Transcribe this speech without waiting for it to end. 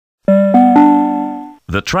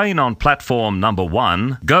The train on platform number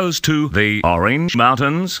 1 goes to the Orange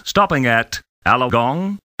Mountains, stopping at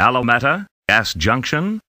Allagong, Allamata, Gas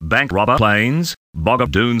Junction, Bank Robber Plains,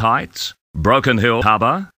 Bogadoon Heights, Broken Hill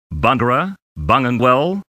Harbour, Bungarra,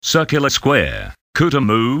 Bunganwell, Circular Square,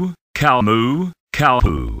 Cootamoo, Cowmoo,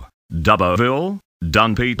 Cowpoo, Dubboville,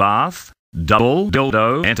 Dunpete Bath, Double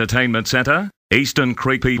Dildo Entertainment Centre, Eastern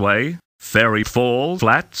Creepyway, Ferry Fall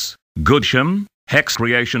Flats, Goodsham, Hex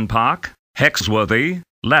Creation Park, Hexworthy,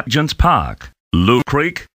 Lapjans Park, Loo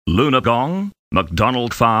Creek, Lunagong,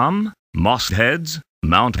 McDonald Farm, Moss Heads,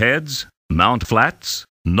 Mount Heads, Mount Flats,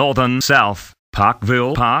 Northern South,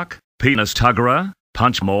 Parkville Park, Penis Tuggerah,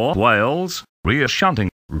 Punchmore Wales, Rea Shunting,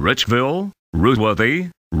 Richville, Rootworthy,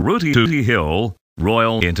 Rooty Tooty Hill,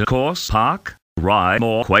 Royal Intercourse Park,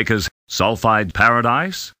 Rymore Quakers, Sulphide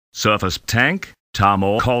Paradise, Surface Tank,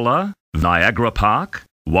 Tamor Cola, Niagara Park,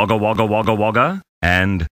 Wagga Wagga Wagga Wagga,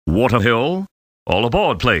 and Waterhill. All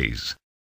aboard, please.